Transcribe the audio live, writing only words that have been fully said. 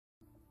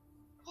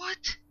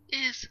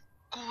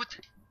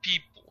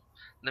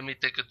Let me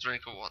take a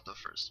drink of water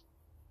first.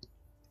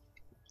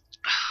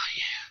 Ah,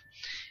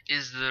 yeah.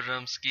 Is the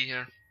Rumsky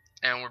here?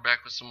 And we're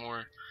back with some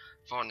more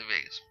Fallout New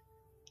Vegas.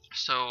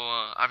 So,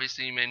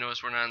 obviously you may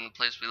notice we're not in the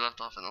place we left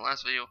off in the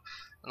last video.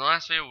 In the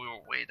last video we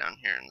were way down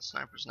here in the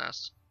sniper's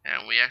nest.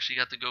 And we actually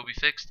got the goby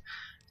fixed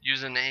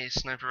using a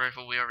sniper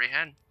rifle we already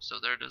had. So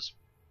there it is.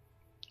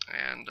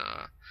 And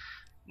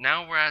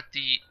now we're at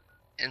the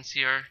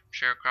NCR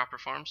Sharecropper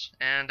Farms.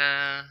 And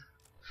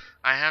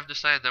I have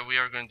decided that we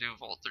are going to do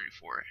Vault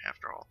 34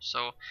 after all.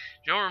 So,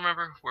 if you don't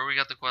remember where we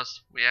got the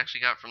quest, we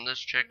actually got from this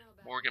chick,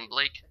 Morgan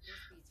Blake,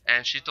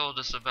 and she told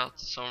us about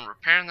some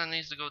repairing that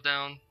needs to go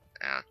down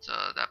at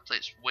that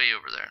place way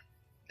over there.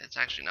 It's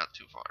actually not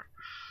too far.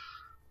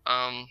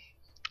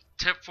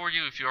 Tip for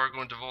you, if you are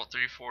going to Vault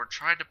 34,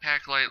 try to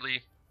pack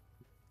lightly,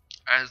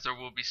 as there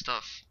will be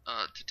stuff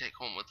to take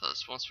home with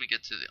us once we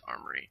get to the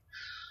armory.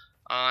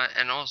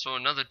 And also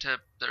another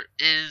tip, there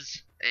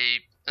is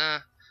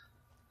a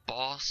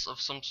boss of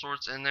some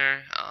sorts in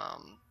there.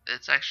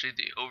 It's actually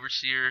the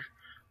overseer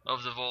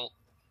of the vault.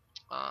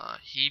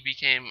 He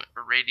became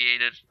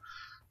irradiated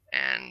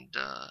and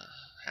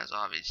has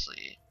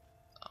obviously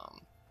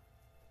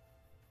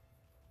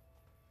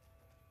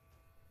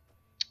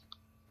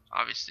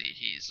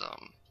he's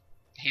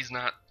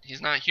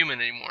not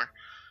human anymore.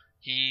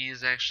 He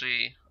is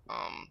actually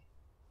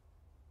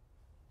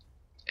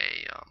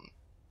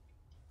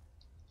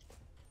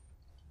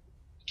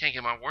can't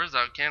get my words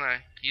out, can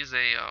I? He's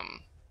a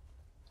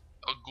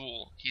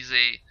ghoul. He's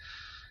a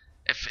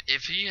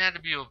if he had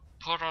to be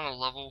put on a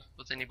level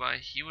with anybody,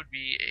 he would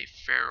be a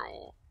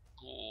feral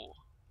ghoul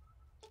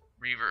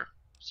reaver.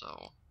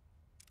 So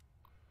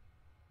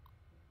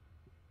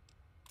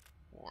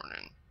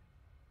warning.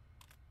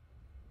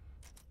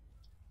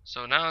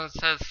 So now it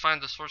says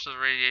find the source of the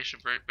radiation.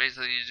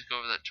 Basically, you just go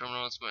over that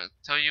terminal. It's going to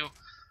tell you,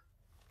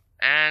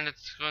 and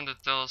it's going to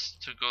tell us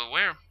to go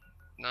where?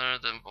 None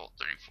other than Vault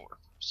 34.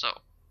 So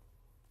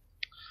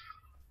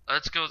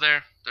let's go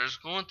there. There's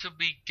going to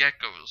be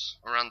geckos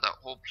around that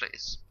whole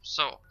place.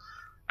 So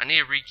I need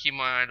to rekey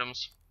my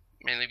items,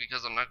 mainly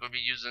because I'm not going to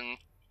be using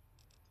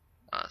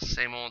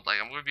same old, like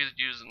I'm going to be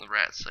using the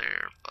rat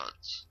slayer,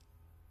 but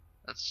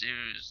let's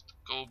use the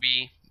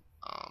goby.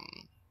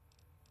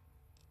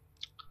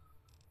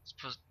 Let's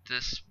put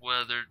this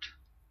weathered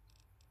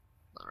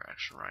lever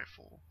action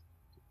rifle.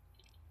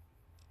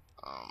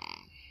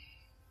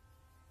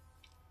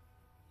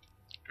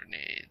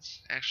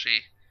 Grenades.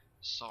 Actually,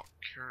 assault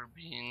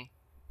carabine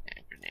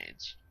and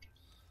grenades.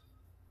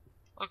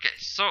 Okay,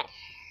 so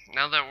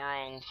now that we're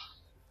all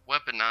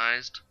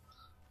weaponized,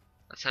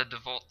 let's head to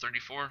Vault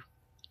 34.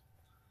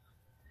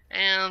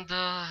 And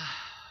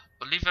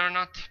believe it or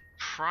not,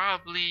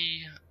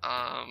 probably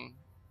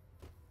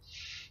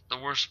the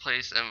worst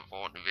place in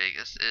Vault New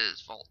Vegas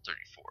is Vault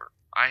 34.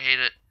 I hate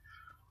it.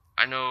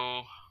 I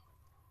know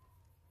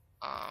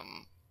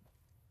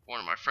one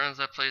of my friends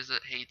that plays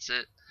it hates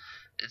it.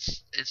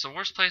 It's the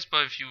worst place,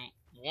 but if you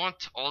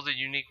want all the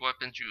unique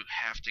weapons, you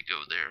have to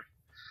go there,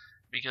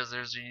 because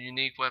there's a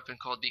unique weapon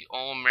called the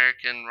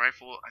All-American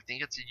Rifle. I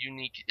think it's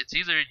it's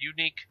either a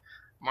unique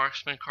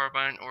marksman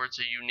carbine or it's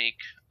a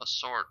unique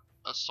assault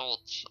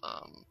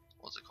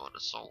what's it called,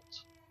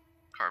 assault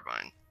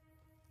carbine.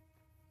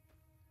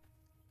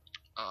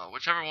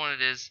 Whichever one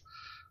it is,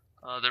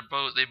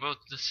 they both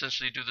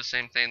essentially do the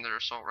same thing. They're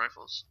assault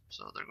rifles,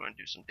 so they're going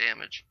to do some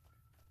damage.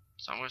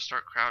 So I'm going to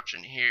start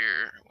crouching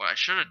here. What I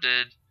should have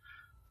did,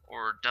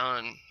 or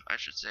done, I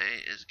should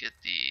say, is get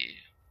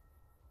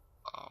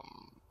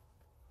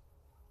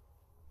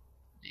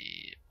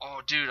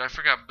oh dude, I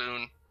forgot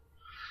Boone.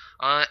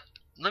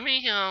 Let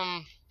me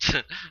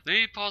let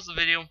me pause the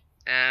video,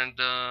 and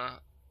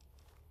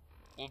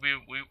we'll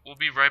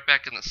be right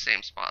back in the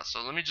same spot.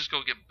 So let me just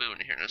go get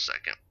Boone here in a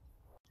second.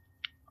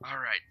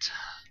 Alright,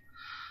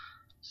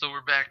 so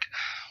we're back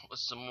with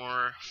some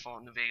more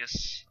Fallout New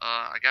Vegas.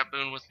 I got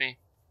Boone with me.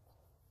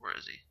 Where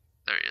is he?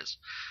 There he is.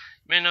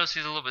 You may notice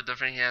he's a little bit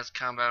different. He has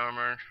combat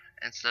armor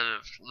instead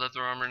of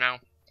leather armor now.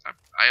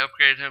 I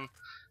upgraded him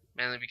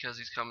mainly because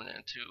he's coming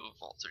into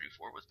Vault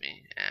 34 with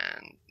me,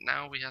 and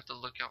now we have to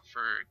look out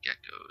for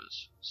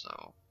geckos.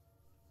 So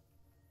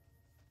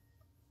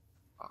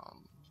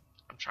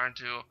I'm trying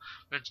to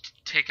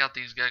take out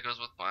these geckos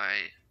with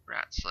my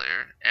rat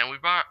slayer, and we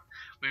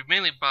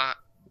mainly brought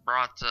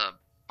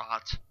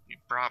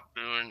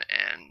Boone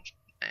and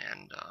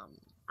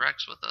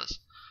Rex with us,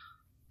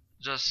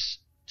 just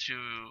to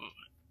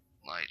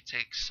like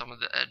take some of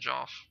the edge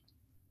off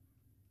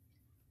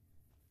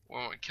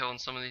when we're killing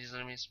some of these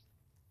enemies,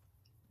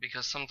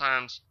 because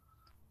sometimes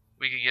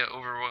we could get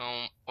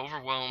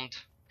overwhelmed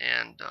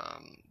and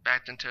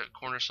backed into a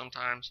corner.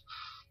 Sometimes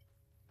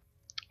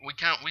we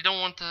don't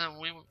want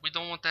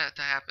that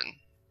to happen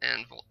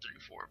in Vault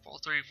 34.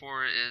 Vault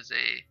 34 is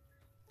a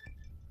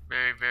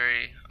very,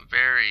 very,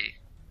 very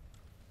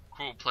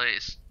cool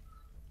place,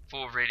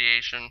 full of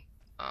radiation.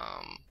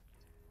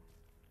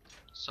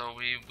 So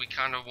we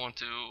kind of want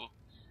to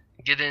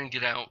get in,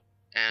 get out,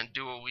 and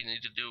do what we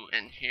need to do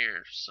in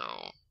here.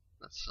 So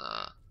let's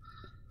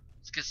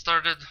get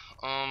started.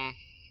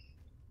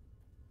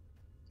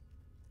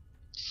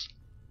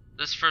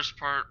 This first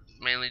part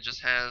mainly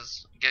just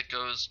has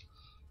geckos.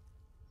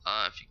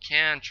 If you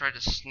can, try to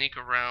sneak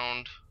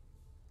around,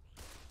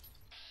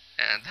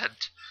 and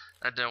that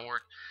didn't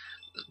work.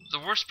 The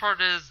worst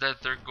part is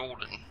that they're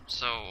golden,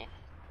 so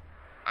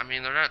I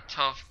mean they're not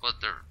tough, but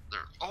they're.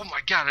 Oh my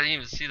god! I didn't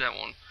even see that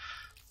one.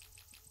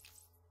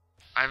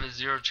 I have a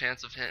 0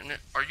 chance of hitting it.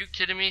 Are you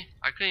kidding me?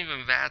 I couldn't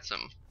even VATS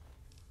him.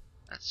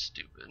 That's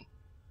stupid.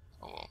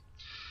 Oh well.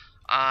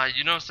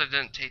 You notice I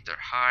didn't take their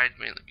hide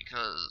mainly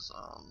because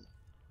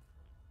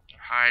their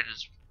hide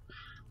is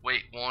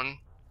weight 1.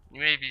 You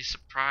may be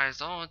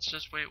surprised. Oh, it's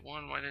just weight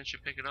 1. Why didn't you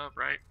pick it up,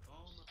 right?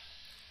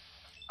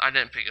 I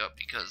didn't pick up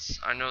because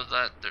I know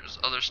that there's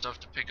other stuff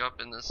to pick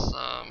up in this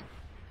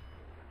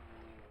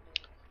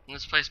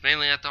place,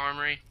 mainly at the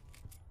armory.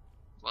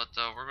 But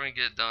we're going to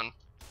get it done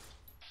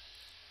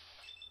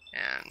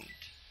and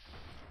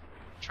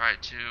try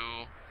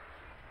to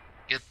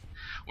get.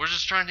 We're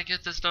just trying to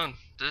get this done.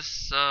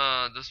 This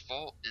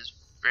vault is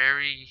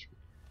very.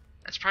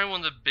 It's probably one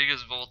of the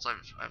biggest vaults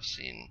I've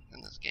seen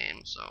in this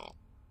game. So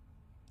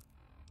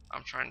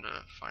I'm trying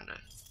to find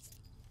a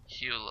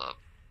heal up.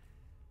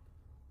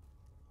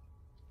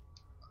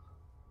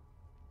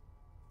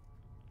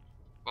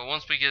 But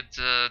once we get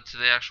to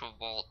the actual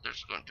vault,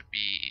 there's going to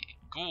be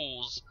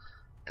ghouls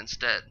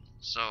instead.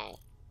 So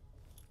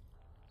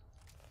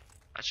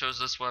I chose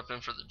this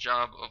weapon for the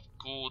job of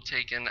ghoul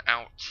taken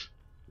out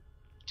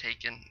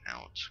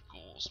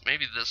ghouls.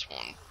 Maybe this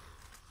one.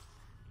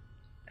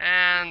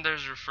 And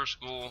there's your first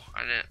ghoul.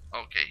 I didn't.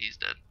 Okay, he's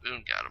dead.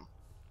 Boone got him.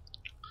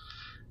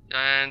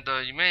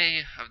 And you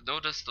may have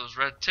noticed those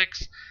red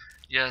ticks.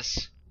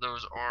 Yes,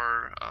 those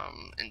are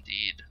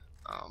indeed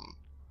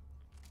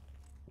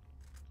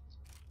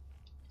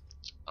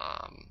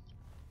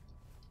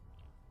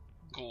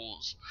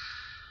ghouls.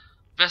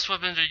 Best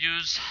weapon to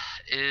use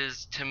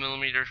is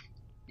 10mm,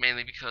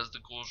 mainly because the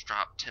ghouls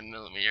drop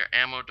 10mm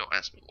ammo. Don't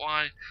ask me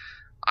why.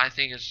 I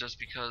think it's just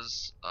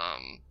because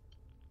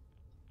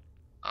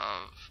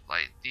of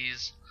like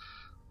these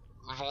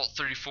Vault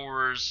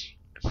 34s,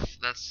 if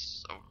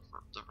that's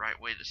the right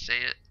way to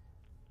say it.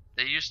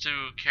 They used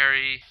to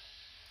carry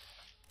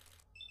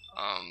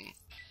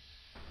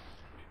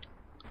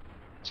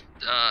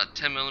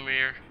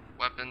 10mm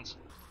weapons,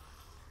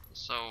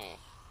 so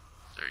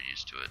they're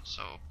used to it.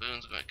 So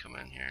Boone's going to come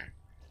in here,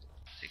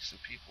 take some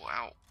people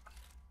out.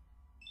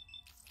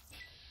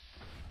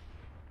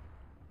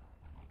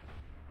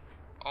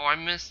 Oh, I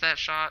missed that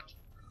shot.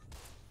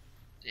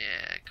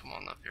 Yeah, come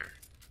on up here.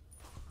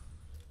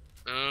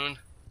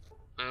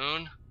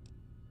 Boone.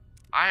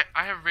 I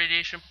have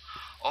radiation.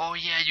 Oh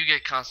yeah, you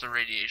get constant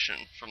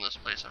radiation from this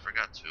place. I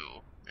forgot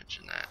to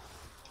mention that.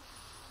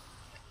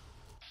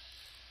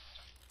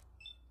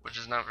 Which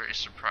is not very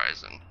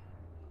surprising.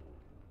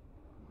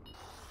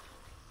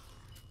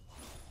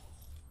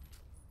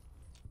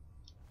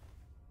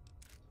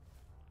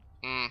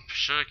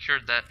 Should have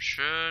cured that.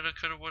 Shoulda,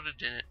 coulda, woulda,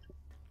 didn't.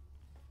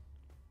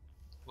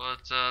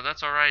 But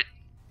that's alright.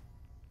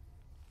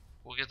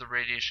 We'll get the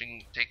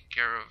radiation taken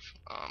care of.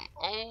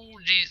 Oh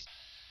jeez.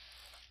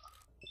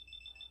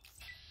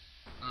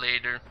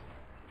 Later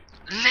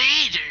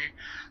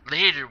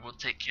we'll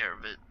take care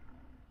of it.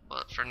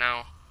 But for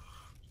now,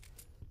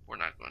 we're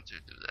not going to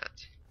do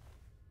that.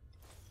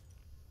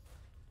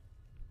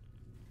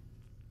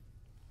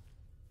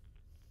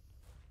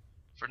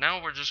 For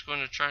now, we're just going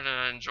to try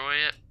to enjoy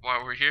it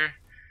while we're here.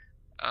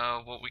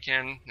 What we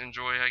can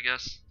enjoy, I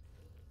guess.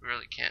 We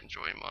really can't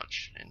enjoy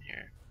much in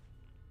here.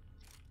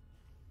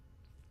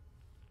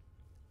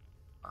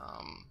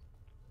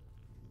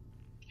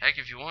 Heck,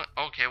 if you want.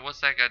 Okay,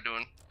 what's that guy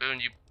doing? Boone,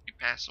 you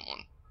passed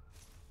someone.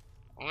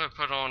 I'm gonna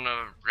put on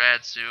a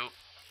rad suit.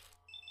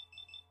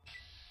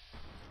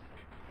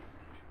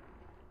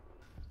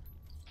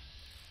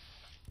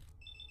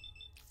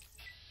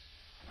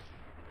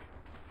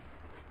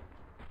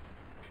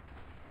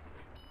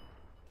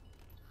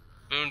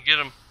 Boone, get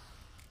him.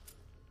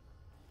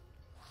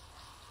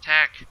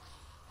 Attack.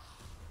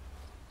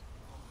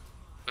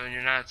 Boone,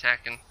 you're not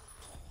attacking.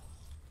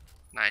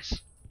 Nice.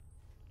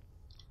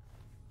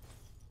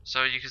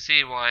 So you can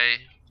see why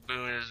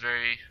Boone is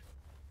very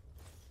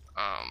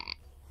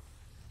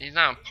he's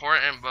not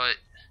important, but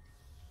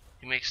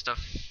he makes stuff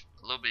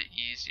a little bit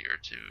easier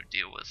to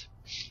deal with.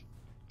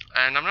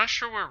 And I'm not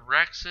sure where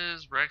Rex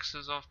is. Rex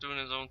is off doing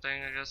his own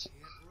thing, I guess.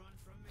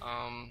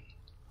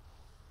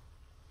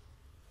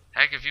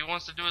 Heck, if he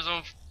wants to do his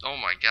own. Oh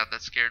my god,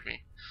 that scared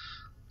me.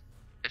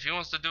 If he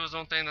wants to do his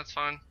own thing, that's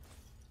fine.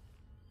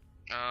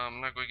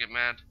 I'm not going to get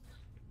mad.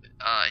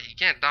 He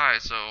can't die,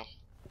 so.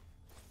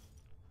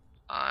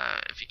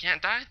 If he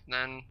can't die,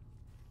 then.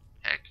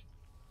 Heck,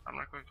 I'm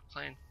not going to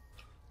complain.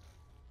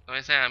 The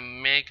only thing I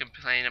may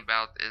complain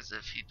about is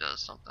if he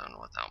does something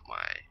without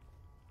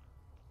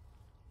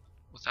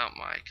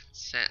my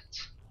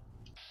consent.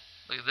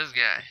 Look at this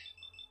guy.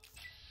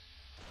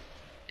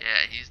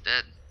 Yeah, he's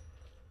dead.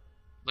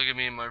 Look at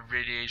me in my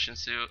radiation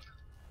suit.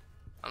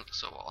 I look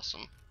so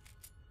awesome.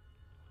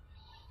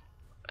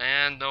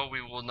 And no,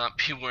 we will not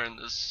be wearing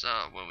this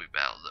when we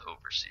battle the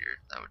Overseer.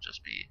 That would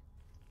just be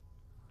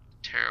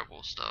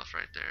terrible stuff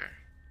right there.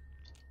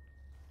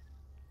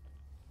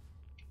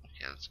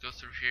 Okay, let's go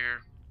through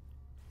here.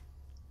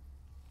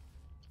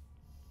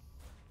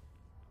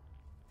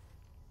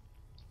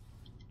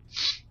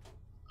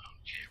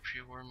 Okay,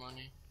 pre-war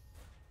money.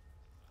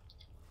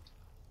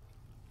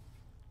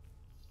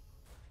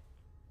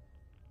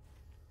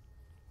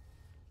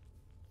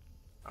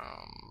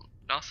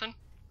 Nothing?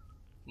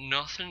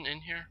 Nothing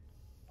in here?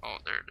 Oh,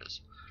 there it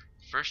is.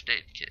 First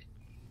aid kit.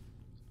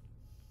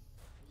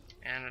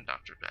 And a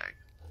doctor bag.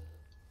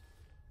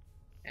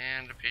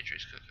 And a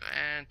Patriot's cooker.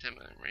 And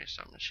 10mm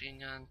submachine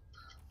gun.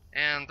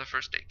 And the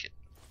first aid kit.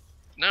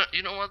 No,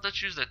 you know what?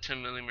 Let's use that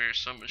 10mm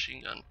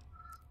submachine gun.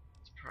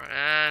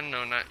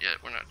 No, not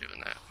yet. We're not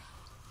doing that.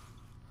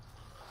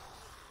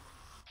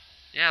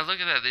 Yeah,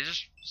 look at that. They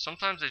just,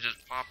 sometimes they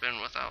just pop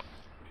in without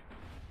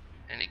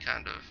any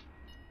kind of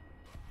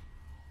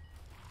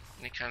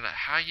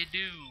how you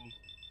do.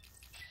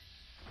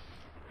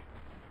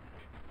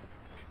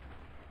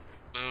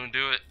 Boone,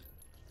 do it.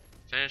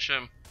 Finish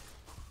him.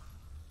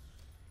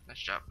 Nice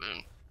job,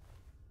 Boone.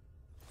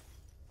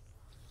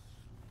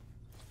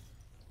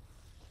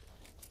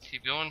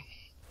 Keep going.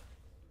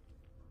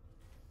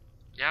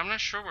 Yeah, I'm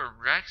not sure where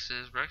Rex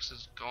is. Rex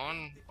is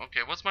gone. Okay,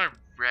 what's my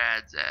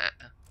rads at?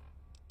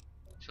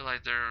 I feel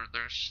like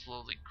they're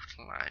slowly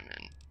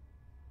climbing.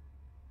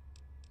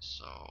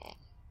 So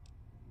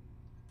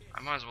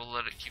I might as well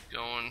let it keep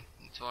going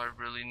until I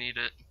really need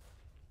it.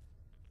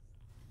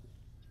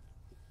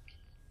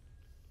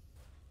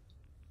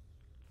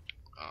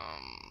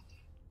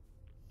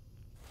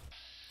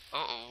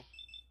 Uh-oh.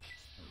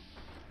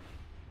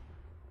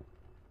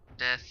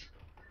 Death.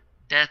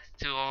 Death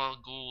to all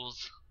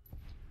ghouls.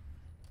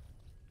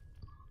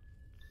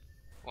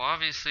 Well,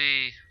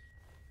 obviously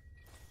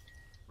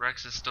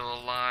Rex is still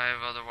alive,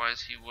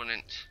 otherwise I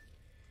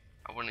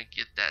wouldn't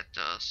get that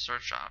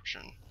search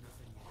option.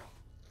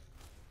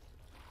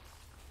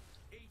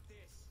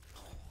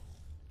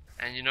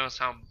 And you notice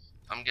how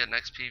I'm getting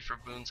XP for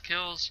Boone's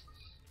kills,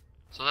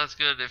 so that's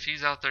good. If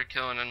he's out there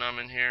killing and I'm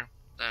in here,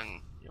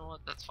 then you know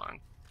what, that's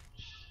fine.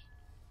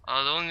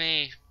 The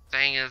only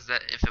thing is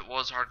that if it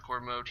was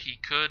hardcore mode, he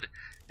could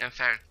in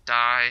fact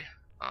die.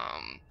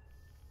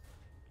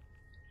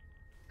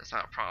 That's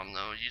not a problem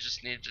though. You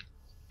just need to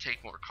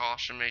take more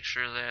caution, make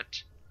sure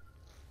that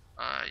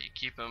you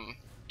keep him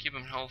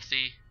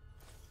healthy,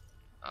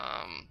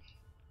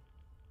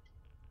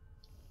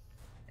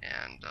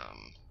 and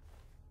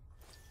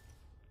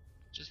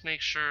just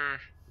make sure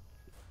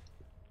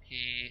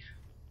he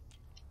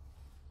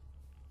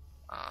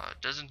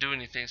doesn't do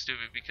anything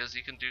stupid, because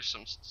he can do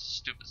some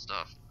stupid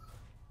stuff.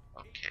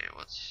 Okay,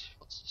 what's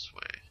this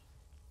way?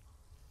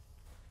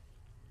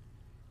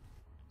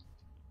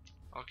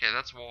 Okay,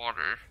 that's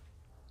water,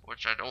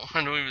 which I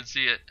don't even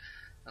see it.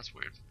 That's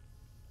weird.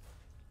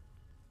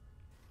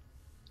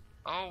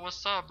 Oh,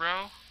 what's up,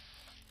 bro?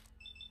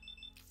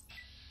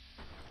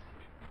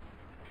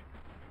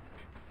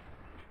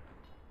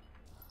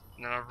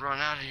 And then I run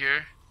out of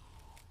here.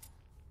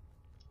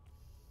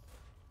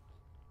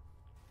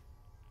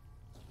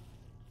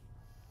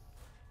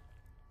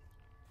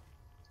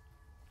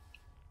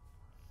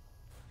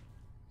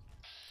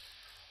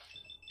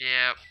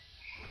 Yep,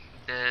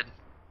 dead.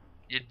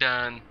 You're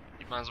done.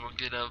 You might as well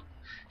get up.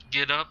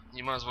 Get up.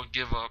 You might as well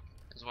give up.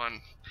 Is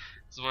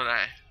what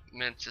I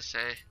meant to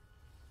say.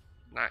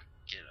 Not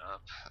get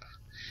up.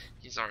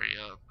 He's already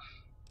up.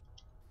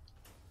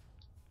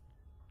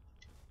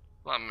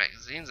 A lot of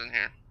magazines in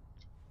here.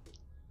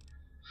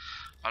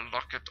 I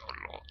like it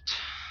a lot.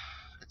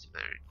 It's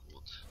very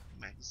cool.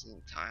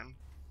 Magazine time.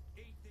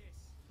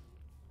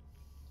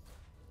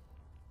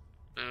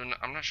 Boone,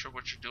 I'm not sure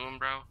what you're doing,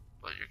 bro,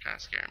 but you're kind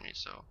of scaring me,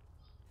 so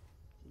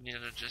you need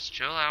to just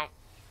chill out.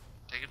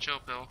 Take a chill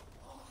pill.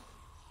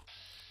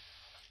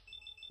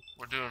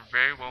 We're doing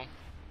very well.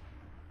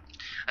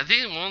 I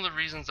think one of the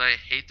reasons I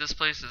hate this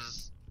place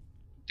is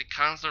the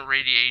constant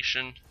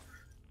radiation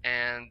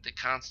and the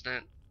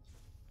constant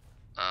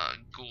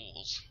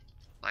ghouls.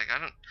 Like,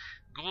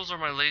 ghouls are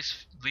my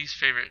least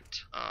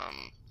favorite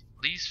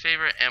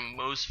and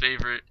most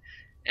favorite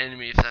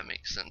enemy, if that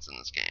makes sense, in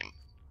this game.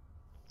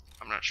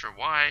 I'm not sure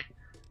why.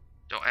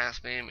 Don't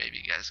ask me. Maybe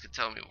you guys could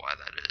tell me why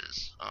that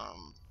is.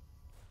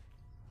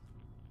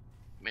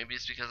 Maybe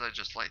it's because I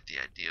just like the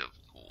idea of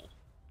ghoul.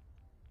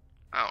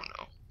 I don't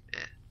know.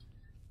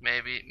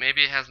 Maybe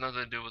it has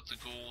nothing to do with the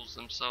ghouls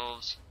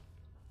themselves.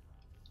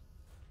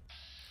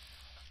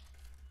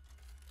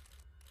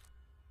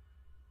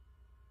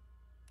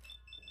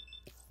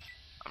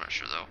 I'm not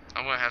sure though.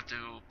 I'm gonna have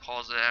to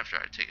pause it after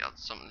I take out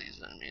some of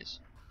these enemies.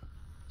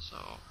 So,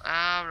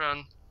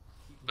 run.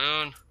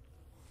 Boone.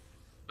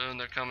 Boone,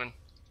 they're coming.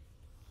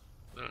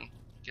 Boone,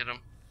 get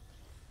them.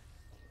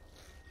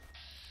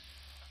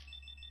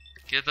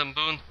 Get them,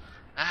 Boone.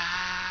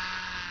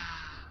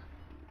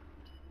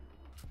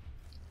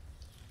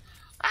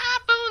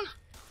 Boone.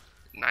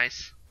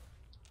 Nice.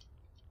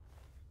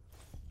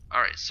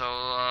 Alright, so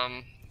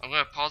I'm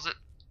gonna pause it,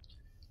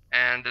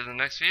 and in the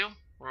next video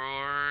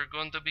we're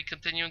going to be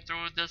continuing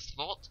through this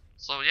vault.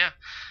 So yeah,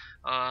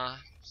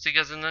 See you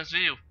guys in the next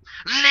video.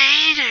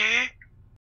 Later!